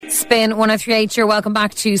Spin 103.8, you're welcome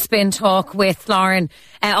back to Spin Talk with Lauren.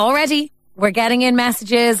 Already, we're getting in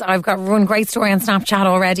messages. I've got one great story on Snapchat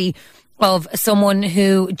already of someone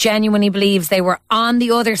who genuinely believes they were on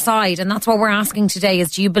the other side. And that's what we're asking today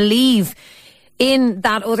is, do you believe in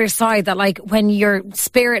that other side, that like when your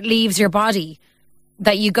spirit leaves your body,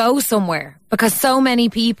 that you go somewhere? Because so many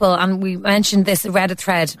people, and we mentioned this Reddit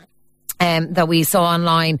thread that we saw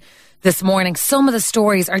online this morning, some of the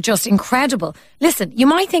stories are just incredible. Listen, you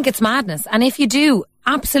might think it's madness, and if you do,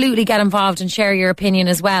 absolutely get involved and share your opinion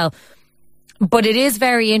as well. But it is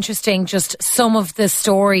very interesting, just some of the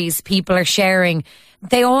stories people are sharing.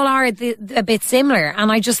 They all are a bit similar,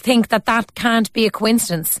 and I just think that can't be a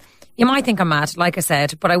coincidence. You might think I'm mad, like I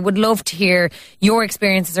said, but I would love to hear your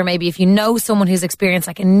experiences, or maybe if you know someone who's experienced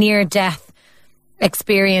like a near-death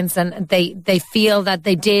experience and they feel that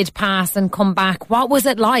they did pass and come back. What was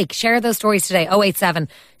it like? Share those stories today. 087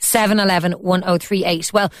 711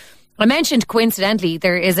 1038. Well, I mentioned coincidentally,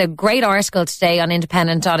 there is a great article today on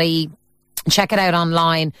independent.ie. Check it out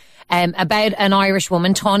online, about an Irish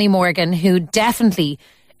woman, Tawny Morgan, who definitely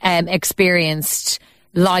experienced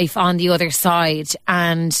life on the other side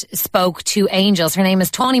and spoke to angels. Her name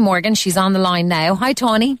is Tawny Morgan. She's on the line now. Hi,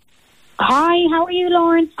 Tawny. Hi, how are you,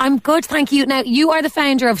 Lauren? I'm good, thank you. Now, you are the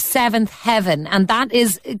founder of Seventh Heaven, and that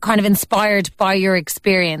is kind of inspired by your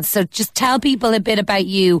experience. So just tell people a bit about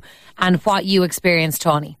you and what you experienced,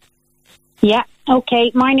 Tawny. Yeah,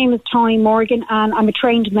 okay. My name is Tawny Morgan, and I'm a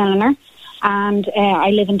trained milliner. And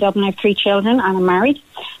I live in Dublin. I have 3 children, and I'm married.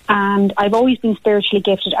 And I've always been spiritually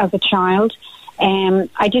gifted as a child.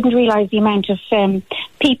 I didn't realise the amount of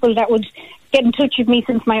people that would get in touch with me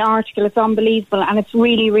since my article. It's unbelievable, and it's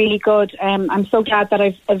really, really good. I'm so glad that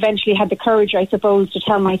I've eventually had the courage, I suppose, to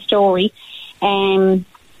tell my story.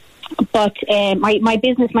 But my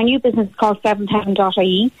business, my new business is called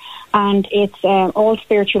seventhheaven.ie, and it's all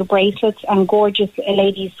spiritual bracelets and gorgeous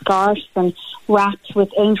ladies' scarves and wrapped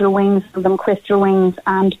with angel wings, them crystal wings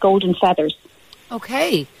and golden feathers.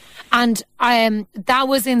 Okay. And that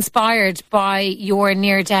was inspired by your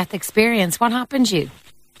near-death experience. What happened to you?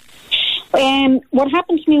 What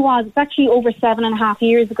happened to me was, it's actually over 7.5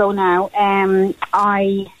 years ago now.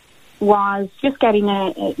 I was just getting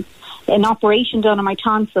an operation done on my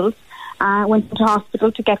tonsils. I went to the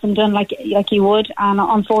hospital to get them done like you would, and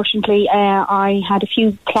unfortunately I had a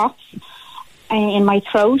few clots in my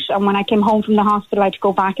throat, and when I came home from the hospital I had to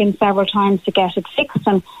go back in several times to get it fixed.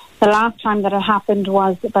 And the last time that it happened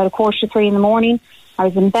was about 2:45 in the morning. I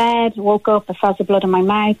was in bed, woke up, I felt the blood in my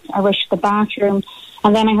mouth, I rushed to the bathroom,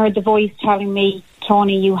 and then I heard the voice telling me,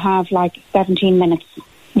 Tawny, you have like 17 minutes,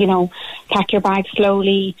 pack your bag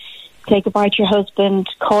slowly, say goodbye to your husband,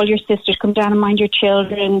 call your sister, come down and mind your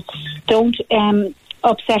children, don't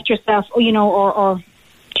upset yourself, or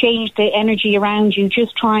change the energy around you,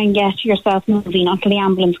 just try and get yourself moving until the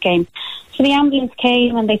ambulance came. So the ambulance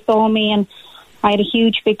came and they saw me, and I had a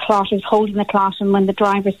huge big clot. I was holding the clot, and when the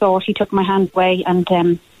driver saw it, he took my hand away, and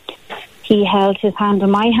he held his hand on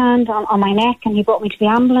my hand, on my neck, and he brought me to the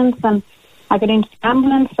ambulance, and I got into the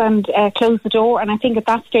ambulance and closed the door. And I think at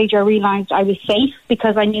that stage I realised I was safe,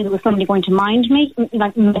 because I knew there was somebody going to mind me,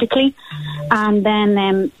 like medically. And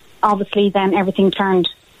then obviously then everything turned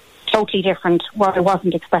totally different, what I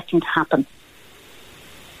wasn't expecting to happen.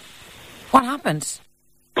 What happened?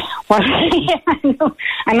 Well,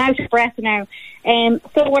 I'm out of breath now.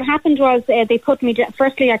 So what happened was they put me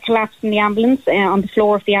firstly I collapsed in the ambulance, on the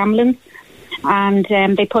floor of the ambulance, and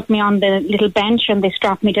they put me on the little bench and they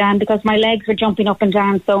strapped me down because my legs were jumping up and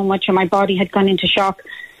down so much and my body had gone into shock.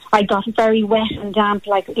 I got very wet and damp,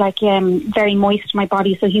 like very moist, my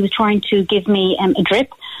body, so he was trying to give me a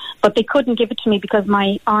drip, but they couldn't give it to me because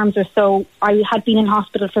my arms are so, I had been in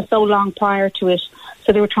hospital for so long prior to it,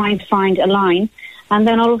 so they were trying to find a line. And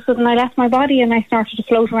then all of a sudden I left my body and I started to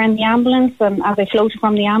float around the ambulance. And as I floated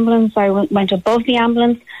from the ambulance, I went above the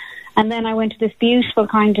ambulance. And then I went to this beautiful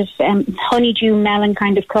kind of honeydew melon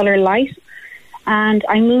kind of colour light. And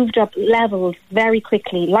I moved up levels very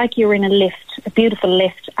quickly, like you're in a lift, a beautiful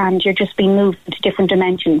lift, and you're just being moved into different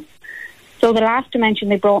dimensions. So the last dimension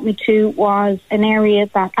they brought me to was an area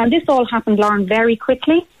that, and this all happened, Lauren, very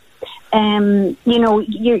quickly.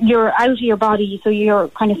 You're out of your body, so you're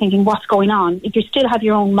kind of thinking, what's going on? If you still have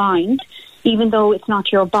your own mind, even though it's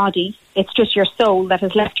not your body, it's just your soul that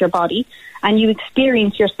has left your body, and you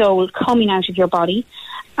experience your soul coming out of your body,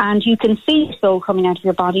 and you can see your soul coming out of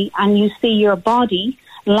your body, and you see your body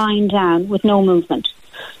lying down with no movement.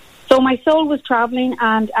 So my soul was travelling,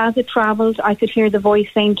 and as it travelled, I could hear the voice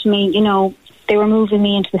saying to me, they were moving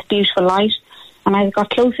me into this beautiful light, and as I got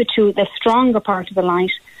closer to the stronger part of the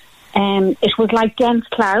light, it was like dense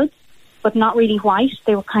clouds, but not really white.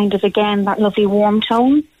 They were kind of, again, that lovely warm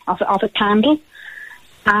tone of a candle.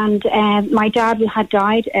 And my dad had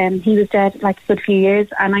died, and he was dead like a good few years,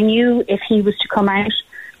 and I knew if he was to come out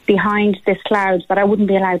behind this cloud that I wouldn't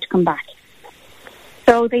be allowed to come back.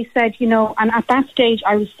 So they said, and at that stage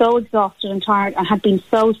I was so exhausted and tired and had been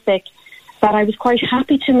so sick that I was quite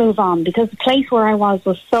happy to move on, because the place where I was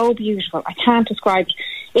so beautiful. I can't describe it.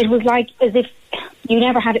 It was like as if you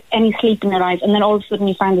never had any sleep in your life, and then all of a sudden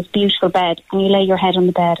you found this beautiful bed and you lay your head on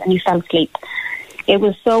the bed and you fell asleep. It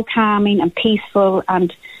was so calming and peaceful,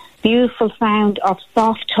 and beautiful sound of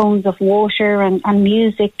soft tones of water and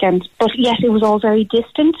music, but yet it was all very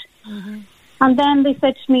distant. Mm-hmm. And then they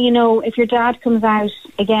said to me, if your dad comes out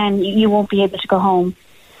again, you won't be able to go home.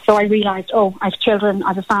 So I realised, I have children, I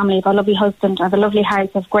have a family, I have a lovely husband, I have a lovely house,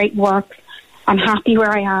 I have great work, I'm happy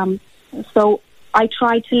where I am. So I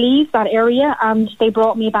tried to leave that area, and they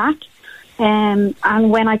brought me back. And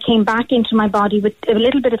when I came back into my body with a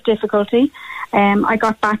little bit of difficulty, I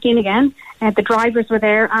got back in again. The drivers were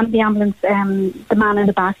there, and the ambulance, the man in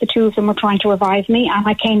the back, the two of them were trying to revive me, and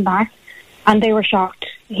I came back, and they were shocked.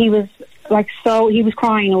 He was he was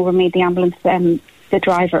crying over me, the ambulance, the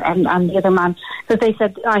driver and the other man, because they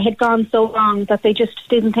said I had gone so long that they just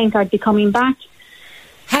didn't think I'd be coming back.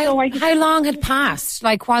 How long had passed?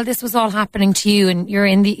 Like, while this was all happening to you, and you're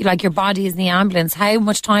in your body is in the ambulance, how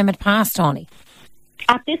much time had passed, Tony?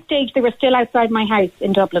 At this stage, they were still outside my house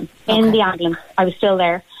in Dublin, in the ambulance. I was still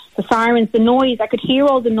there. The sirens, the noise, I could hear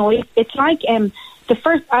all the noise. It's like the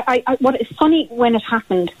first. What is funny when it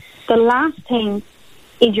happened, the last thing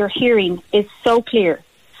is your hearing is so clear.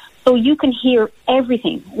 So you can hear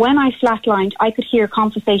everything. When I flatlined, I could hear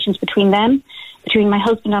conversations between them, between my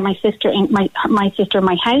husband and my sister in my sister in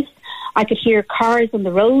my house. I could hear cars on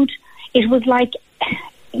the road. It was like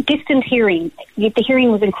distant hearing. The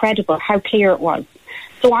hearing was incredible, how clear it was.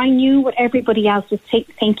 So I knew what everybody else was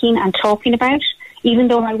thinking and talking about, even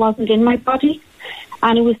though I wasn't in my body.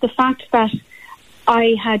 And it was the fact that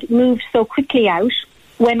I had moved so quickly out.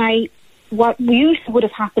 What usually would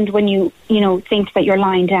have happened when you think that you're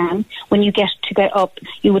lying down, when you get up,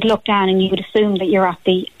 you would look down and you would assume that you're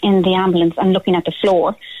in the ambulance and looking at the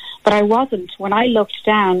floor. But I wasn't. When I looked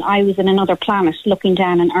down, I was in another planet looking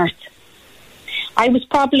down on Earth. I was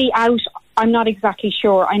probably out. I'm not exactly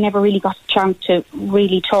sure. I never really got a chance to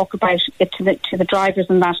really talk about it to the drivers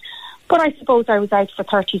and that. But I suppose I was out for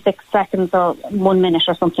 36 seconds or 1 minute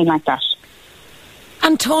or something like that.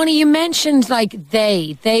 And Tony, you mentioned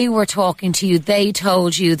they were talking to you. They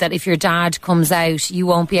told you that if your dad comes out, you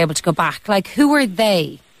won't be able to go back. Like, who are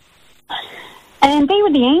they? And they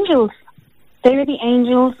were the angels. They were the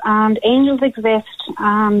angels, and angels exist,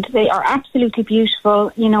 and they are absolutely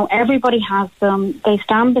beautiful. Everybody has them. They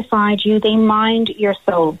stand beside you. They mind your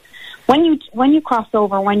soul. When you cross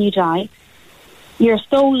over, when you die, your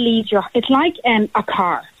soul leaves it's like a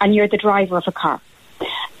car, and you're the driver of a car.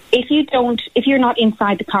 If you're not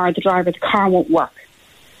inside the car, the car won't work.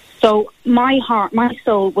 So my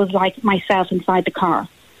soul was like myself inside the car.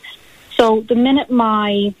 So the minute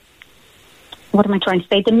the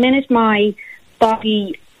minute my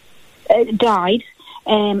body died,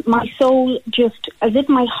 my soul just, as if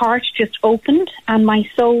my heart just opened, and my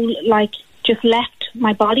soul just left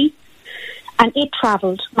my body. And it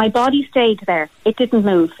travelled. My body stayed there. It didn't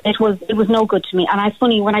move. It was no good to me. And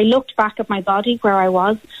funny, when I looked back at my body where I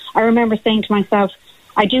was, I remember saying to myself,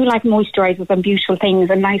 I do like moisturisers and beautiful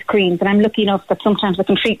things and nice creams, and I'm lucky enough that sometimes I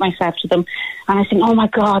can treat myself to them. And I think, oh my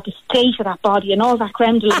God, the state of that body and all that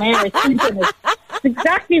creme de la mer is in it. It's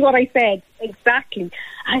exactly what I said. Exactly. And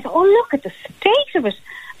I thought, oh, look at the state of it.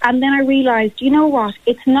 And then I realised, you know what?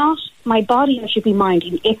 It's not my body I should be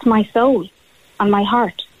minding. It's my soul and my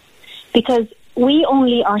heart. Because we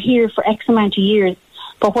only are here for X amount of years,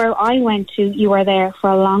 but where I went to, you are there for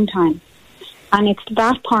a long time. And it's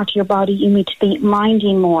that part of your body you need to be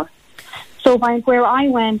minding more. So where I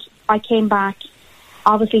went, I came back,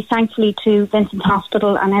 obviously, thankfully, to Vincent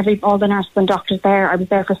Hospital and all the nurses and doctors there. I was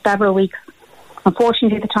there for several weeks.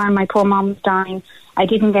 Unfortunately, at the time, my poor mum was dying. I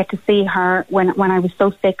didn't get to see her when I was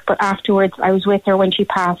so sick, but afterwards, I was with her when she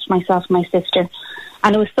passed, myself and my sister.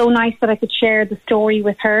 And it was so nice that I could share the story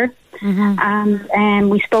with her. Mm-hmm. And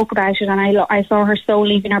we spoke about it, and I saw her soul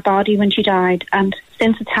leaving her body when she died. And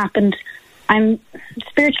since it's happened, I'm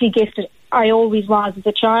spiritually gifted. I always was as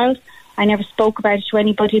a child. I never spoke about it to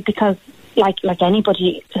anybody because, like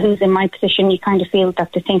anybody who's in my position, you kind of feel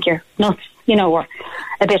that they think you're nuts, or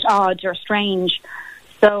a bit odd or strange.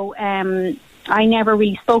 So I never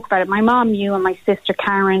really spoke about it. My mom knew, and my sister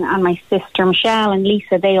Karen and my sister Michelle and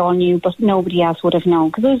Lisa, they all knew, but nobody else would have known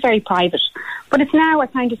because it was very private. But it's now I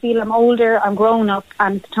kind of feel I'm older, I'm grown up,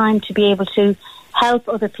 and it's time to be able to help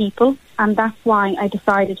other people. And that's why I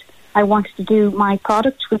decided I wanted to do my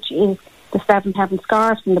product, which is the Seventh Heaven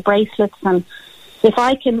scarves and the bracelets. And if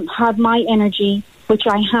I can have my energy, which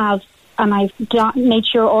I have, and I've made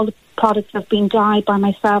sure all the products have been dyed by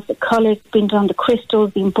myself, the colours been done, the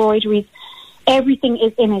crystals, the embroideries, everything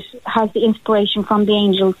is in it, has the inspiration from the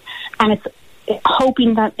angels, and it's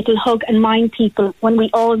hoping that it'll hug and mind people when we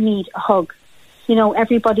all need a hug. You know,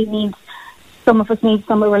 everybody needs, some of us need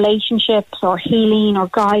some relationships or healing or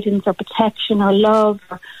guidance or protection or love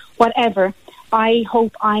or whatever. I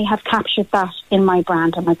hope I have captured that in my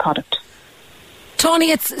brand and my product.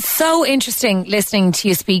 Tawny, it's so interesting listening to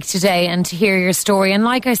you speak today and to hear your story. And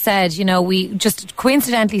like I said, you know, we just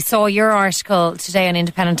coincidentally saw your article today on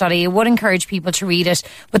independent.ie. I would encourage people to read it.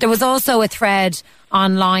 But there was also a thread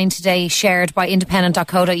online today shared by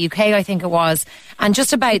independent.co.uk, I think it was, and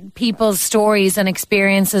just about people's stories and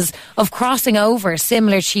experiences of crossing over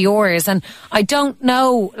similar to yours. And I don't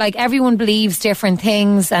know, like, everyone believes different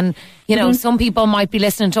things, and you know, some people might be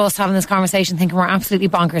listening to us having this conversation thinking we're absolutely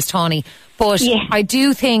bonkers, Tawny. But I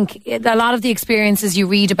do think a lot of the experiences you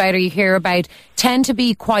read about or you hear about tend to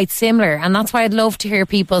be quite similar. And that's why I'd love to hear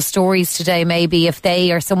people's stories today, maybe if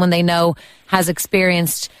they or someone they know has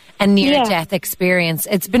experienced a near-death experience.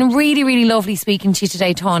 It's been really, really lovely speaking to you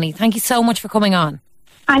today, Tawny. Thank you so much for coming on.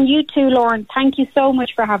 And you too, Lauren. Thank you so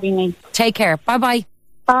much for having me. Take care. Bye-bye.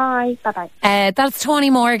 Bye. Bye-bye. That's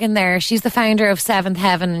Tawny Morgan there. She's the founder of Seventh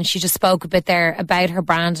Heaven, and she just spoke a bit there about her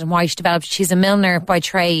brand and why she developed. She's a milliner by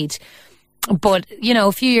trade. But, you know,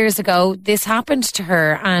 a few years ago, this happened to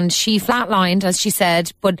her and she flatlined, as she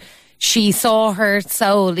said, but she saw her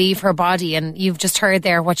soul leave her body, and you've just heard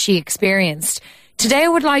there what she experienced. Today I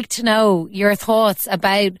would like to know your thoughts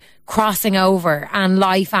about crossing over and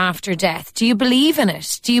life after death. Do you believe in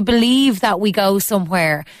it? Do you believe that we go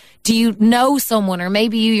somewhere? Do you know someone, or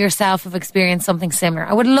maybe you yourself have experienced something similar?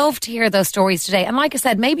 I would love to hear those stories today. And like I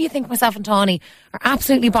said, maybe you think myself and Tawny are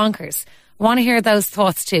absolutely bonkers. I want to hear those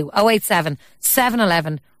thoughts too. 087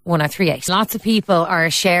 711 1038. Lots of people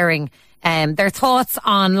are sharing their thoughts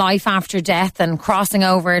on life after death and crossing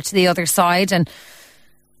over to the other side. And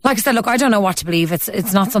like I said, look, I don't know what to believe.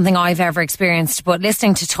 It's not something I've ever experienced, but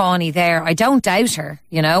listening to Tawny there, I don't doubt her.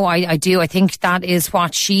 You know, I do. I think that is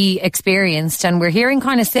what she experienced, and we're hearing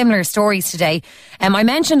kind of similar stories today. I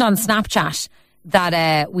mentioned on Snapchat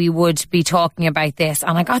that we would be talking about this,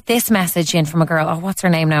 and I got this message in from a girl. Oh, what's her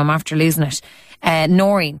name now? I'm after losing it.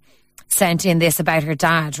 Noreen sent in this about her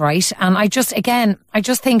dad, right? And I just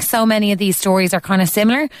think so many of these stories are kind of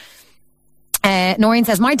similar. Noreen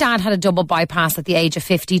says, my dad had a double bypass at the age of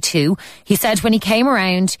 52. He said when he came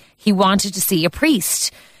around, he wanted to see a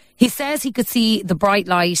priest. He says he could see the bright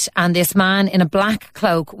light, and this man in a black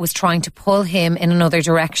cloak was trying to pull him in another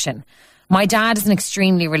direction. My dad is an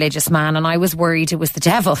extremely religious man, and I was worried it was the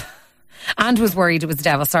devil. He was worried.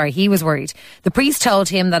 The priest told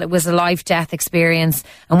him that it was a life-death experience,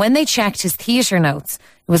 and when they checked his theatre notes,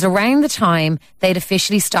 it was around the time they'd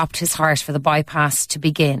officially stopped his heart for the bypass to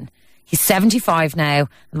begin. He's 75 now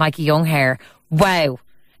and like a young hare. Wow.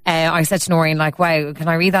 I said to Noreen, like, wow, can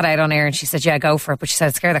I read that out on air? And she said, yeah, go for it. But she said,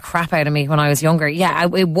 it scared the crap out of me when I was younger. Yeah,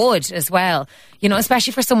 it would as well. You know,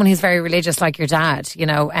 especially for someone who's very religious like your dad. You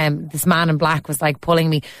know, this man in black was like pulling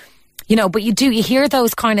me. You know, but you hear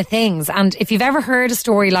those kind of things. And if you've ever heard a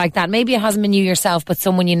story like that, maybe it hasn't been you yourself, but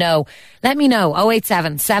someone you know, let me know.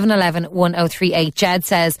 087 711 1038. Jed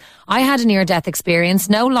says, I had a near-death experience.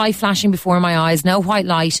 No light flashing before my eyes, no white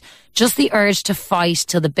light, just the urge to fight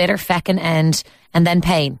till the bitter feckin' end, and then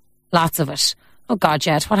pain. Lots of it. Oh God,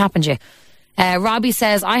 Jed, what happened to you? Robbie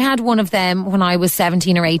says, I had one of them when I was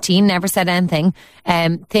 17 or 18, never said anything,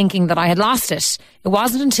 thinking that I had lost it. It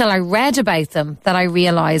wasn't until I read about them that I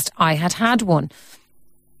realised I had had one.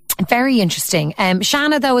 Very interesting.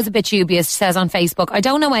 Shanna, though, is a bit dubious. She says on Facebook, I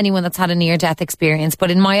don't know anyone that's had a near-death experience,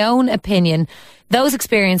 but in my own opinion, those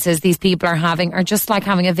experiences these people are having are just like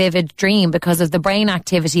having a vivid dream because of the brain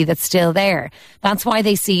activity that's still there. That's why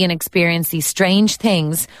they see and experience these strange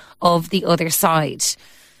things of the other side.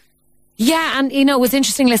 Yeah, and you know, it was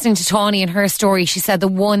interesting listening to Tawny and her story. She said the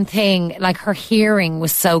one thing, like, her hearing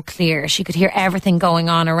was so clear. She could hear everything going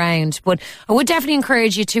on around. But I would definitely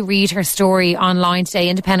encourage you to read her story online today.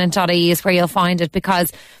 Independent.ie is where you'll find it,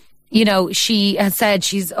 because, you know, she has said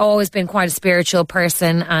she's always been quite a spiritual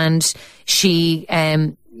person, and she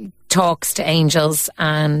talks to angels.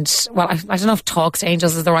 And, well, I don't know if talks to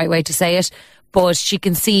angels is the right way to say it, but she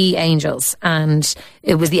can see angels, and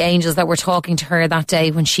it was the angels that were talking to her that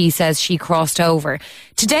day when she says she crossed over.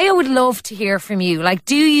 Today I would love to hear from you. Like,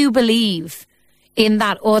 do you believe in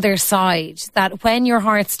that other side, that when your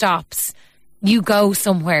heart stops, you go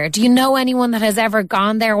somewhere? Do you know anyone that has ever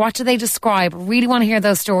gone there? What do they describe? I really want to hear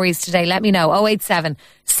those stories today. Let me know. 087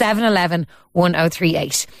 711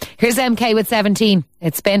 1038. Here's MK with 17.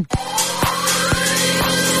 It's Spin.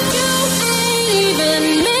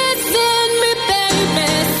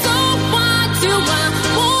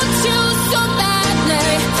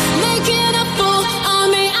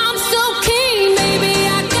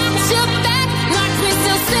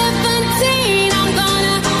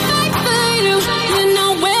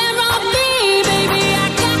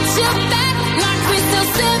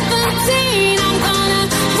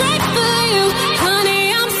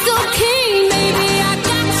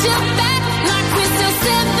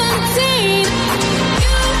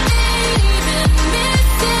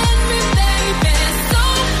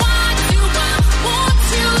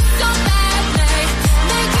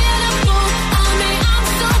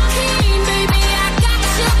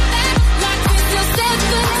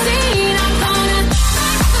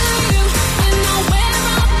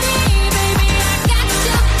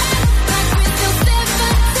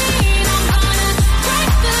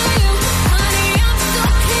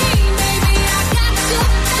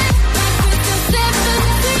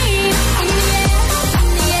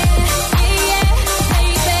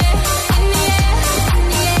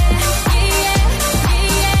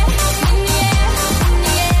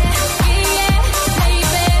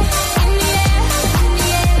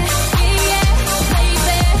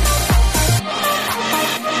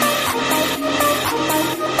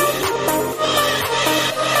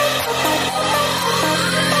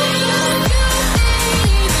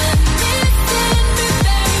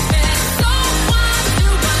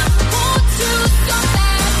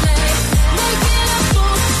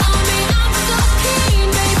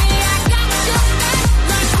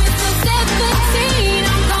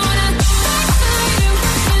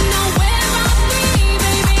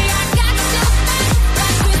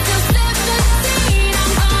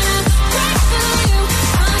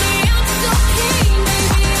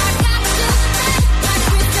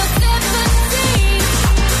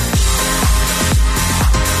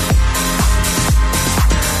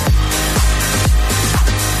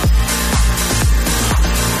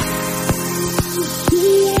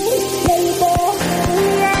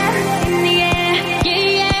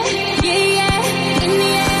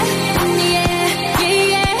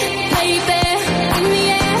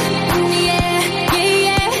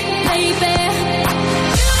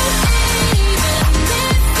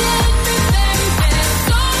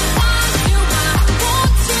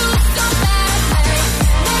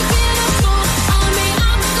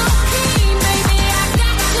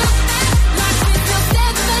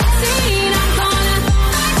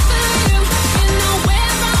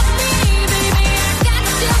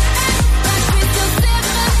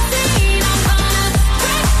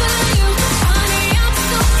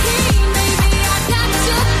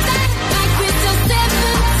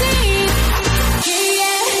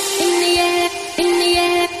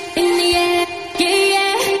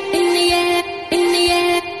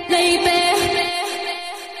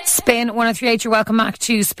 Spin 103.8, you're welcome back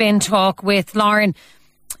to Spin Talk with Lauren.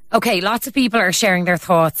 Okay, lots of people are sharing their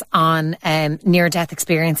thoughts on near-death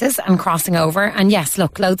experiences and crossing over. And yes,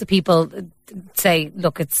 look, loads of people say,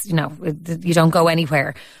 look, it's, you know, you don't go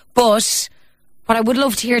anywhere. But what I would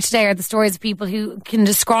love to hear today are the stories of people who can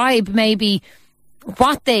describe maybe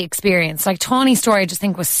what they experienced. Like Tawny's story, I just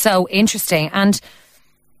think was so interesting. And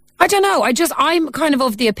I don't know, I'm kind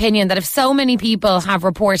of the opinion that if so many people have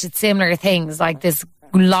reported similar things, like this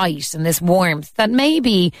light and this warmth, that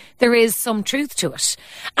maybe there is some truth to it.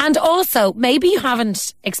 And also, maybe you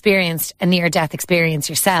haven't experienced a near-death experience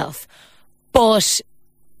yourself, but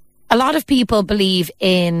a lot of people believe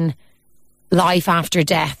in life after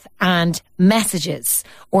death and messages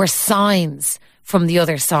or signs from the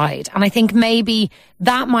other side. And I think maybe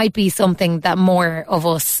that might be something that more of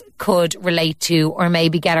us could relate to, or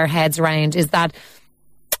maybe get our heads around, is that,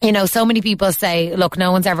 you know, so many people say, look,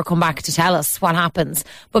 no one's ever come back to tell us what happens.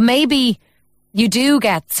 But maybe you do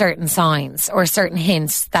get certain signs or certain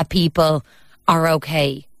hints that people are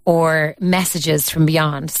okay, or messages from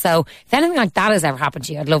beyond. So if anything like that has ever happened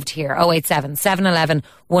to you, I'd love to hear. 087 711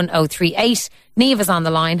 1038. Niamh is on the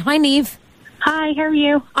line. Hi, Niamh. Hi, how are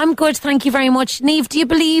you? I'm good, thank you very much. Niamh, do you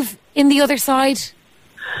believe in the other side?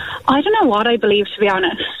 I don't know what I believe, to be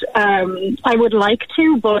honest. I would like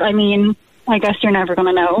to, but I mean, I guess you're never going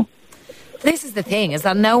to know. This is the thing, is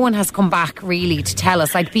that no one has come back really to tell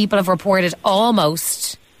us. Like, people have reported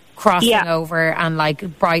almost crossing over and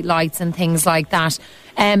like bright lights and things like that.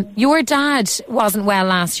 Your dad wasn't well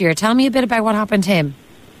last year. Tell me a bit about what happened to him.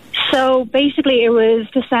 So basically, it was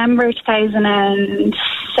December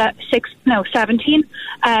 2017.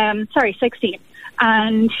 16.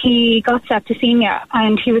 And he got septicemia,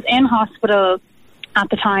 and he was in hospital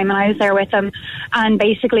at the time, and I was there with him. And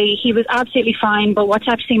basically, he was absolutely fine. But what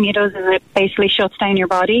septicemia does is it basically shuts down your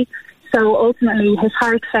body. So ultimately, his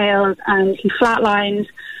heart failed, and he flatlined.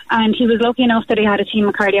 And he was lucky enough that he had a team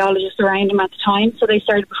of cardiologists around him at the time. So they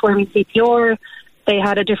started performing CPR. They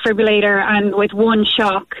had a defibrillator, and with one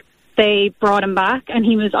shock, they brought him back. And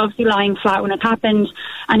he was obviously lying flat when it happened.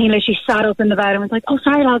 And he literally sat up in the bed and was like, "Oh,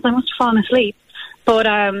 sorry, lads, I must have fallen asleep." But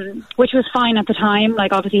which was fine at the time.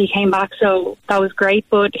 Like, obviously he came back, so that was great.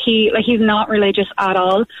 But he's not religious at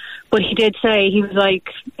all. But he did say, he was like,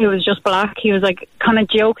 it was just black. He was like kind of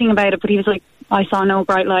joking about it, but he was like, "I saw no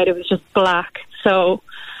bright light. It was just black." So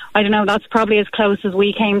I don't know. That's probably as close as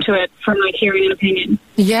we came to it from like hearing an opinion.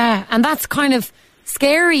 Yeah, and that's kind of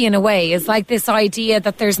scary in a way. It's like this idea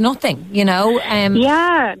that there's nothing, you know.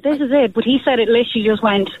 Yeah, this is it. But he said it literally just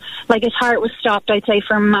went, like, his heart was stopped, I'd say,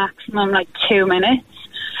 for maximum like 2 minutes.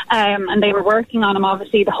 And they were working on him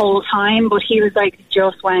obviously the whole time, but he was like,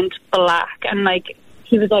 just went black, and like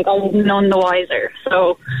he was like, I was none the wiser.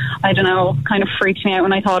 So I don't know, kind of freaked me out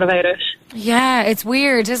when I thought about it. Yeah, it's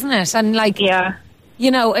weird, isn't it? And like, yeah, you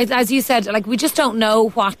know, as you said, like, we just don't know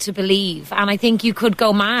what to believe. And I think you could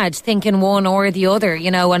go mad thinking one or the other, you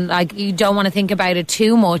know, and like, you don't want to think about it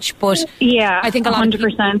too much. But yeah, I think a lot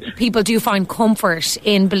 100%. Of people do find comfort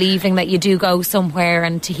in believing that you do go somewhere,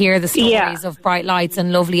 and to hear the stories of bright lights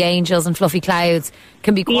and lovely angels and fluffy clouds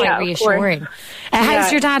can be quite reassuring.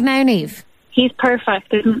 How's your dad now, Niamh? He's perfect.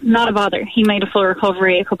 There's not a bother. He made a full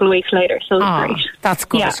recovery a couple of weeks later, so it's great. That's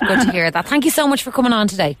good. Yeah. Good to hear that. Thank you so much for coming on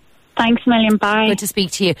today. Thanks a million. Bye. Good to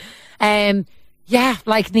speak to you. Yeah,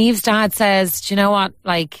 like Niamh's dad says, do you know what?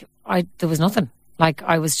 Like, there was nothing. Like,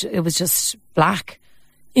 it was just black.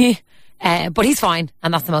 But he's fine,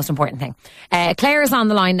 and that's the most important thing. Claire is on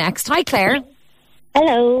the line next. Hi, Claire.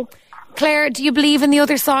 Hello. Claire, do you believe in the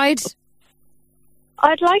other side?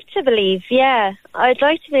 I'd like to believe, yeah. I'd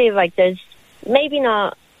like to believe, like, there's maybe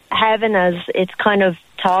not heaven as it's kind of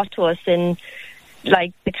taught to us in,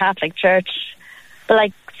 like, the Catholic Church, but,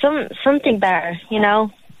 like, something better, you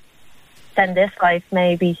know, than this life,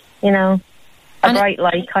 maybe, you know, a bright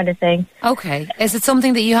light kind of thing. Okay. Is it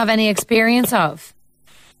something that you have any experience of?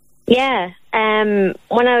 Yeah. When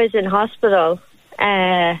I was in hospital,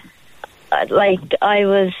 my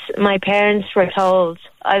parents were told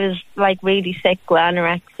I was like really sick with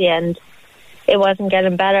anorexia and it wasn't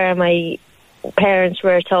getting better, and my parents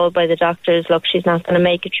were told by the doctors, look, she's not going to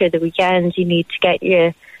make it through the weekend, you need to get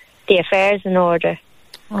the affairs in order.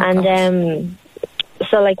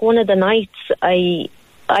 So like one of the nights, I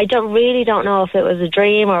don't know if it was a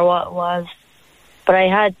dream or what it was, but I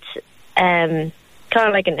had kind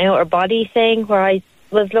of like an outer body thing where I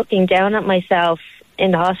was looking down at myself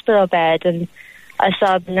in the hospital bed, and I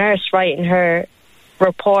saw the nurse writing her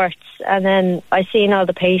reports, and then I seen all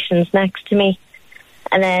the patients next to me,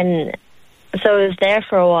 and then so I was there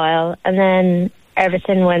for a while, and then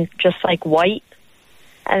everything went just like white.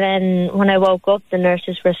 And then when I woke up, the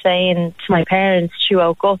nurses were saying to my parents, she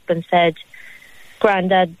woke up and said,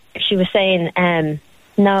 Grandad, she was saying,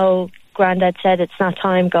 no, Grandad said it's not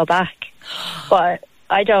time, go back. But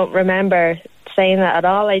I don't remember saying that at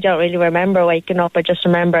all. I don't really remember waking up. I just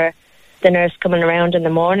remember the nurse coming around in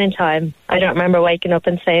the morning time. I don't remember waking up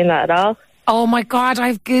and saying that at all. Oh my God, I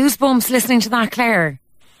have goosebumps listening to that, Claire.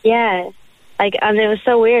 Yeah, and it was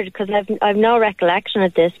so weird because I've no recollection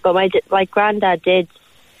of this, but my Grandad did.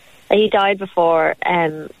 He died before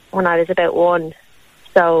when I was about 1.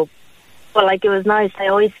 So, but like it was nice. I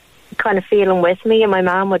always kind of feel him with me, and my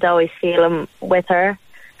mum would always feel him with her.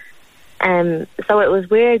 So it was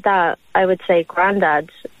weird that I would say Grandad,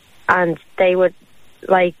 and they would,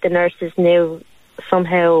 like, the nurses knew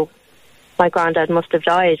somehow my Grandad must have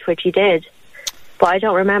died, which he did. But I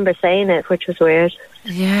don't remember saying it, which was weird.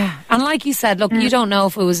 Yeah. And like you said, look, you don't know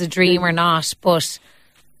if it was a dream or not, but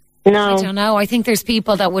no, I don't know. I think there's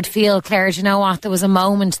people that would feel, Claire, do you know what? There was a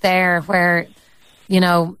moment there where, you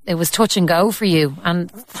know, it was touch and go for you.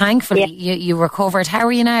 And thankfully, you recovered. How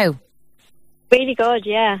are you now? Really good,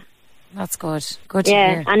 yeah. That's good. Good to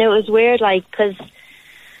hear. And it was weird, like, because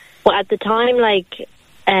at the time,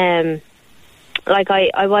 I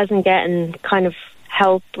wasn't getting kind of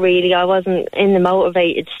help, really. I wasn't in the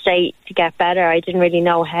motivated state to get better. I didn't really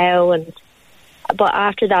know how. But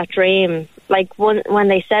after that dream, like, when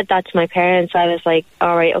they said that to my parents, I was like,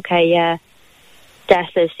 all right, okay, yeah,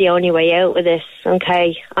 death is the only way out of this.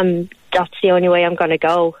 Okay, that's the only way I'm going to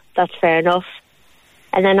go. That's fair enough.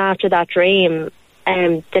 And then after that dream,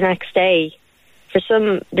 the next day, for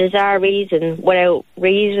some bizarre reason, without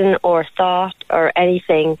reason or thought or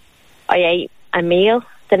anything, I ate a meal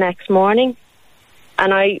the next morning.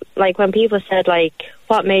 And I, like, when people said, like,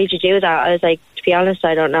 what made you do that? I was like, to be honest,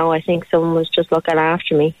 I don't know. I think someone was just looking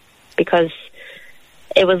after me, because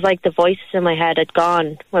it was like the voices in my head had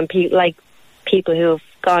gone. When people who have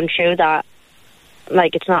gone through that,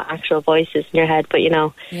 like, it's not actual voices in your head, but, you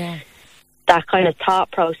know, that kind of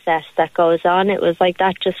thought process that goes on, it was like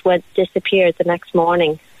that just disappeared the next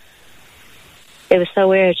morning. It was so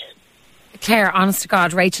weird. Claire, honest to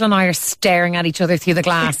God, Rachel and I are staring at each other through the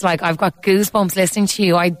glass. Like, I've got goosebumps listening to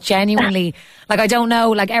you. I genuinely, like, I don't know,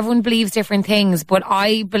 like, everyone believes different things, but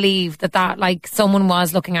I believe that, like, someone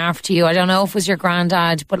was looking after you. I don't know if it was your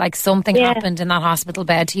granddad, but, like, something happened in that hospital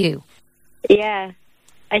bed to you. Yeah,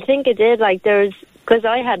 I think it did. Like, because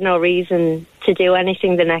I had no reason to do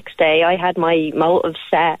anything the next day. I had my motive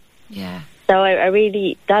set. Yeah. So I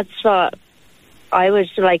really, that's what I was,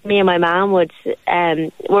 like, me and my mum would,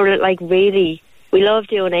 we're like, really, we love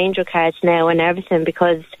doing angel cards now and everything,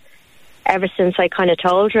 because ever since I kind of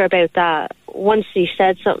told her about that, once she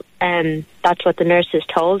said something, that's what the nurses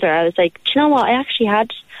told her, I was like, do you know what, I actually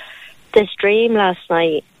had this dream last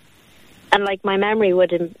night, and, like, my memory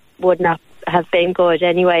would not have been good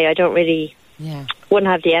anyway. I don't really,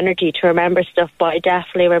 wouldn't have the energy to remember stuff, but I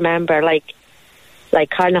definitely remember, like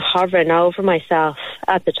kind of hovering over myself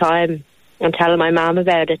at the time and telling my mum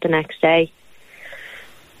about it the next day.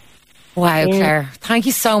 Wow, Claire. Thank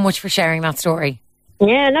you so much for sharing that story.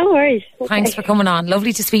 Yeah, no worries. Okay. Thanks for coming on.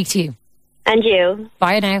 Lovely to speak to you. And you.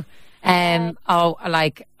 Bye now.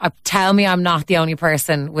 Tell me I'm not the only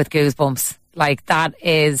person with goosebumps. Like, that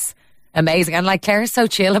is amazing. And, like, Claire's so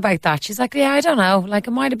chill about that. She's like, yeah, I don't know. Like,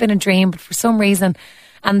 it might have been a dream, but for some reason.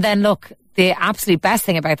 And then, look, the absolute best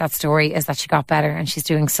thing about that story is that she got better and she's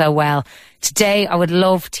doing so well. Today, I would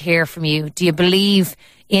love to hear from you. Do you believe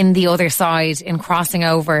in the other side, in crossing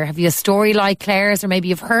over? Have you a story like Claire's, or maybe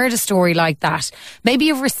you've heard a story like that? Maybe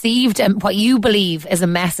you've received what you believe is a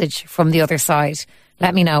message from the other side.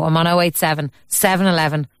 Let me know. I'm on 087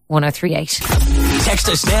 711 1038. Text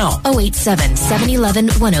us now. 087 711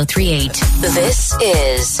 1038. This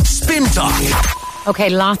is Spin Talk. Okay,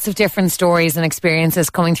 lots of different stories and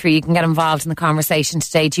experiences coming through. You can get involved in the conversation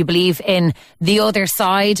today. Do you believe in the other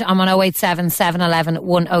side? I'm on 087 711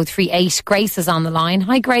 1038. Grace is on the line.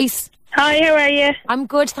 Hi, Grace. Hi, how are you? I'm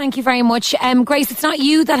good, thank you very much. Grace, it's not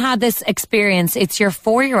you that had this experience. It's your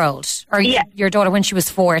 4-year-old, or your daughter when she was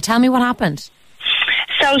 4. Tell me what happened.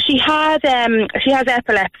 So she has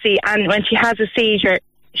epilepsy, and when she has a seizure,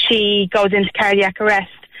 she goes into cardiac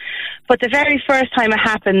arrest. But the very first time it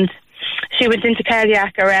happened, she went into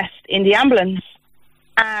cardiac arrest in the ambulance.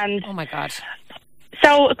 And oh my God.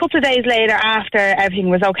 So a couple of days later, after everything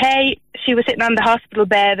was okay, she was sitting on the hospital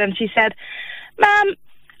bed and she said, Ma'am,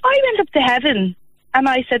 I went up to heaven. And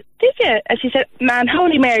I said, did you? And she said, Man,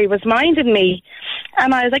 Holy Mary was minding me.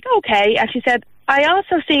 And I was like, okay. And she said, I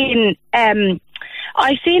also seen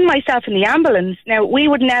myself in the ambulance. Now, we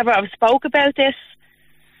would never have spoke about this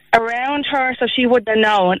around her, so she wouldn't have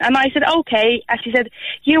known. And I said, okay. And she said,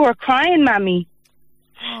 you were crying, Mammy.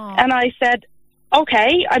 Oh. And I said,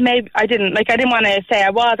 okay. I didn't want to say I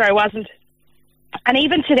was or I wasn't. And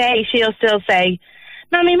even today, she'll still say,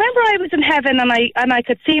 Mammy, remember I was in heaven and I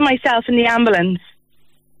could see myself in the ambulance.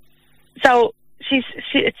 So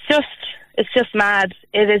it's just mad.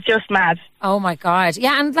 It is just mad. Oh my God.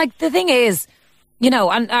 Yeah, and like the thing is, you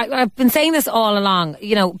know, and I've been saying this all along,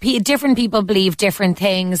 you know, different people believe different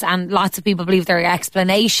things, and lots of people believe there are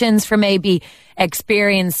explanations for maybe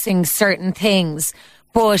experiencing certain things.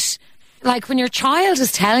 But, like, when your child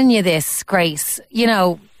is telling you this, Grace, you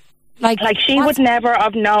know, like she would never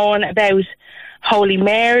have known about Holy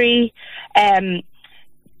Mary,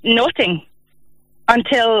 nothing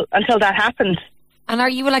until that happened. And are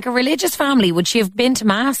you like a religious family? Would she have been to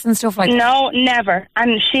Mass and stuff like that? No, never.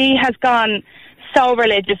 And she has gone so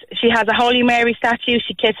religious. She has a Holy Mary statue.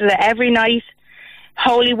 She kisses it every night.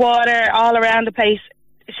 Holy water all around the place.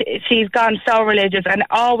 She's gone so religious, and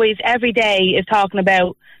always, every day, is talking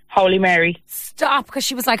about Holy Mary. Stop, because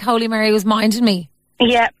she was like, Holy Mary was minding me.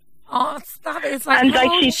 Yeah. Oh, that is like, and like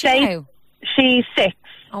she'd say, she's 6.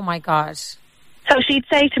 Oh my God. So she'd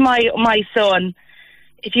say to my son,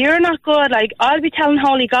 if you're not good, like, I'll be telling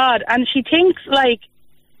Holy God. And she thinks, like,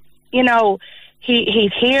 you know,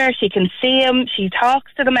 he's here, she can see him, she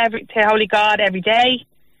talks to them to Holy God every day.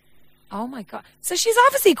 Oh my God. So she's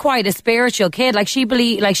obviously quite a spiritual kid. Like she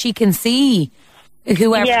can see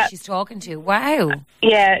whoever she's talking to. Wow.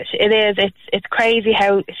 Yeah, it is. It's crazy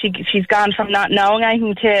how she's gone from not knowing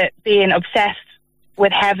anything to being obsessed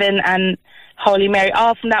with heaven and Holy Mary,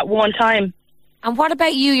 all from that one time. And what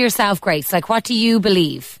about you yourself, Grace? Like, what do you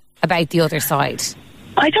believe about the other side?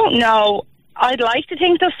 I don't know. I'd like to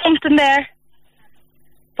think there's something there,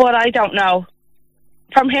 but I don't know.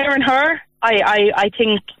 From hearing her, I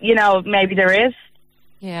think, maybe there is.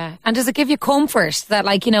 Yeah. And does it give you comfort that,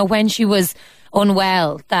 like, when she was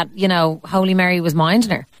unwell, that, Holy Mary was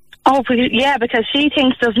minding her? Oh, yeah, because she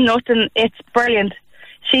thinks there's nothing. It's brilliant.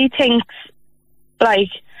 She thinks, like,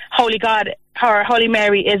 Holy God, her Holy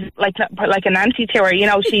Mary is like an auntie to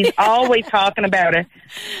her. She's always talking about it.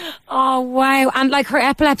 Oh, wow. And like her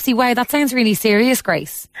epilepsy, wow, that sounds really serious,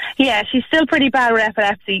 Grace. Yeah, she's still pretty bad with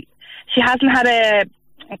epilepsy. She hasn't had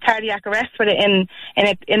a cardiac arrest with it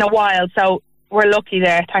in a while, so we're lucky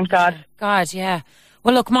there, thank God. God, yeah.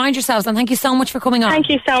 Well, look, mind yourselves, and thank you so much for coming on. Thank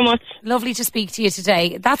you so much. Lovely to speak to you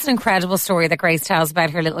today. That's an incredible story that Grace tells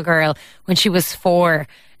about her little girl when she was 4.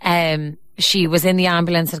 She was in the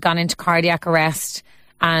ambulance, had gone into cardiac arrest,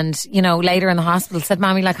 and, later in the hospital said,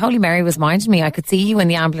 Mommy, like, Holy Mary was minding me. I could see you in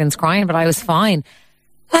the ambulance crying, but I was fine.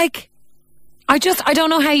 Like, I don't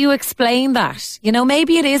know how you explain that.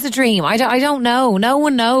 Maybe it is a dream. I don't know. No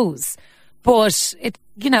one knows. But it,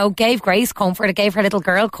 gave Grace comfort. It gave her little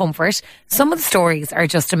girl comfort. Some of the stories are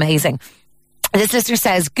just amazing. This listener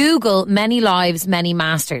says, Google Many Lives, Many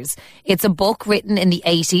Masters. It's a book written in the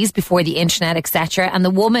 80s before the internet, etc. And the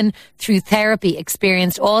woman, through therapy,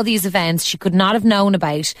 experienced all these events she could not have known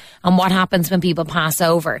about and what happens when people pass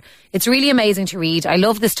over. It's really amazing to read. I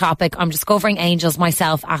love this topic. I'm discovering angels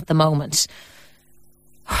myself at the moment.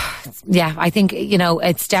 Yeah, I think,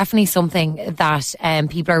 it's definitely something that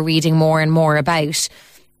people are reading more and more about.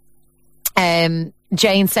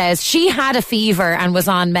 Jane says, she had a fever and was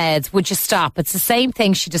on meds. Would you stop? It's the same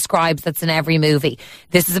thing she describes that's in every movie.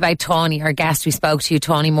 This is about Tawny, our guest we spoke to,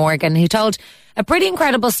 Tawny Morgan, who told a pretty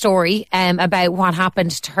incredible story about what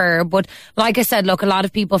happened to her. But like I said, look, a lot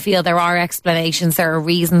of people feel there are explanations. There are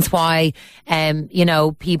reasons why,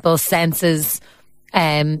 people's senses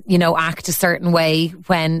act a certain way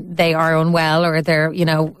when they are unwell or they're,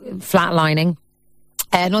 flatlining.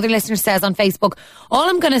 Another listener says on Facebook, all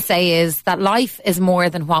I'm going to say is that life is more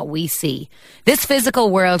than what we see. This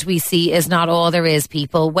physical world we see is not all there is,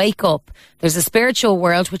 people. Wake up. There's a spiritual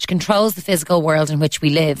world which controls the physical world in which we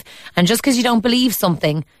live. And just because you don't believe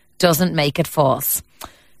something doesn't make it false.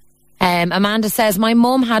 Amanda says, my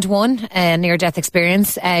mum had one near-death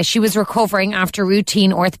experience. She was recovering after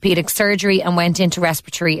routine orthopedic surgery and went into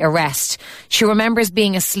respiratory arrest. She remembers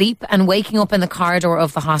being asleep and waking up in the corridor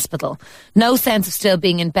of the hospital. No sense of still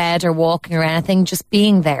being in bed or walking or anything, just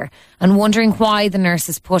being there and wondering why the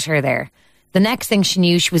nurses put her there. The next thing she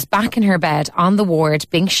knew, she was back in her bed on the ward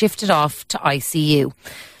being shifted off to ICU.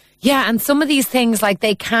 Yeah, and some of these things, like,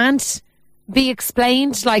 they can't be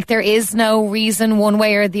explained. Like, there is no reason one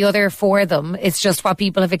way or the other for them. It's just what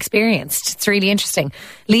people have experienced. It's really interesting.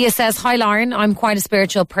 Leah says, hi Lauren, I'm quite a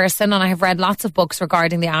spiritual person and I have read lots of books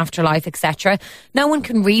regarding the afterlife, etc. No one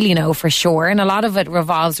can really know for sure, and a lot of it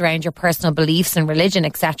revolves around your personal beliefs and religion,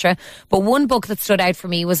 etc. But one book that stood out for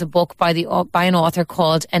me was a book by an author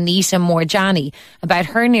called Anita Moorjani about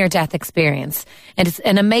her near-death experience. And it's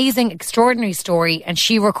an amazing, extraordinary story, and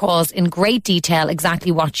she recalls in great detail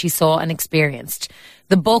exactly what she saw and experienced.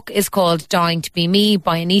 The book is called Dying to Be Me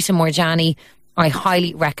by Anita Moorjani. I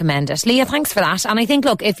highly recommend it. Leah, thanks for that. And I think,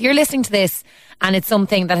 look, if you're listening to this and it's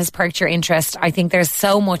something that has perked your interest, I think there's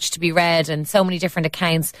so much to be read and so many different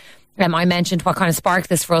accounts. I mentioned what kind of sparked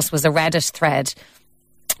this for us was a Reddit thread.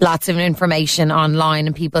 Lots of information online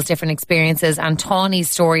and people's different experiences. And Tawny's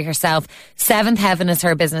story herself, Seventh Heaven is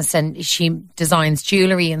her business, and she designs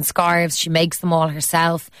jewellery and scarves. She makes them all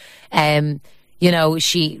herself.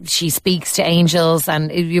 She speaks to angels and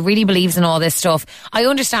really believes in all this stuff. I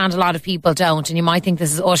understand a lot of people don't, and you might think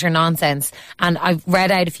this is utter nonsense. And I've read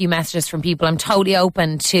out a few messages from people. I'm totally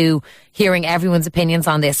open to hearing everyone's opinions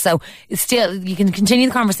on this. So still, you can continue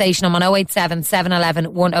the conversation. I'm on 087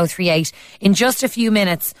 711 1038. In just a few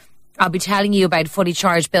minutes, I'll be telling you about Fully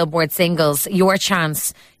Charged Billboard Singles, your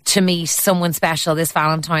chance to meet someone special this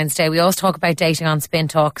Valentine's Day. We always talk about dating on Spin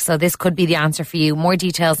Talk, so this could be the answer for you. More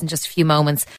details in just a few moments.